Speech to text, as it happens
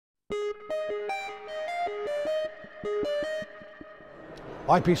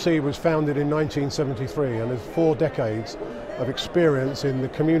IPC was founded in 1973 and has 4 decades of experience in the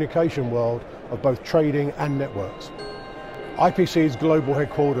communication world of both trading and networks. IPC's global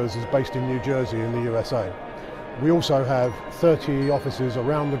headquarters is based in New Jersey in the USA. We also have 30 offices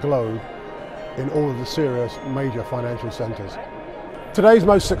around the globe in all of the serious major financial centres. Today's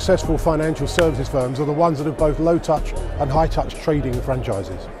most successful financial services firms are the ones that have both low-touch and high-touch trading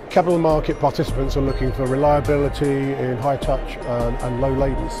franchises. Capital market participants are looking for reliability in high-touch and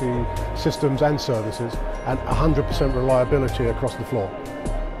low-latency systems and services, and 100% reliability across the floor.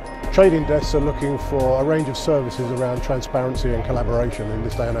 Trading desks are looking for a range of services around transparency and collaboration in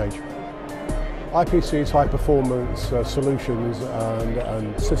this day and age. IPC's high-performance solutions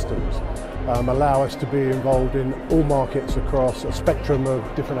and systems allow us to be involved in all markets across a spectrum of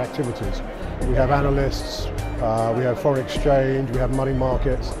different activities. We have analysts, we have foreign exchange, we have money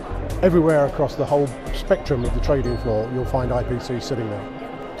markets. Everywhere across the whole spectrum of the trading floor, you'll find IPC sitting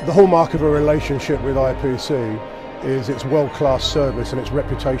there. The hallmark of a relationship with IPC is its world-class service and its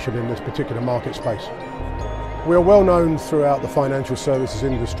reputation in this particular market space. We are well known throughout the financial services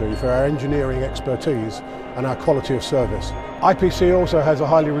industry for our engineering expertise and our quality of service. IPC also has a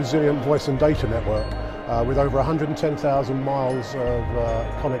highly resilient voice and data network with over 110,000 miles of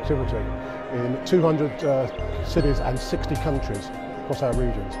connectivity in 200 cities and 60 countries across our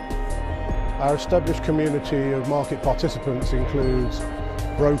regions. Our established community of market participants includes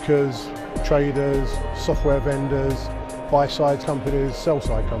brokers, traders, software vendors, buy-side companies,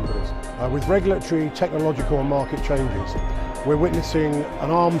 sell-side companies. With regulatory, technological and market changes, we're witnessing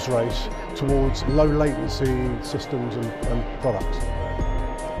an arms race towards low-latency systems and products.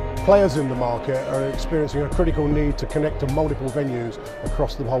 Players in the market are experiencing a critical need to connect to multiple venues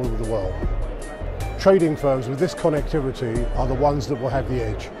across the whole of the world. Trading firms with this connectivity are the ones that will have the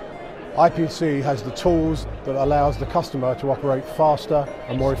edge. IPC has the tools that allows the customer to operate faster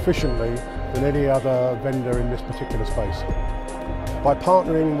and more efficiently than any other vendor in this particular space. By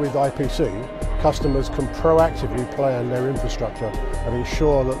partnering with IPC, customers can proactively plan their infrastructure and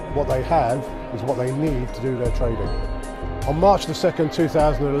ensure that what they have is what they need to do their trading. On March the 2nd,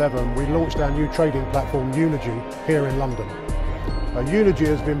 2011, we launched our new trading platform Unigi here in London. Unigi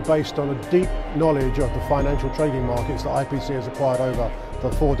has been based on a deep knowledge of the financial trading markets that IPC has acquired over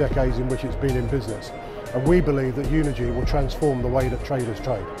the 4 decades in which it's been in business. And we believe that Unigi will transform the way that traders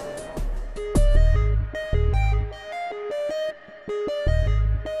trade.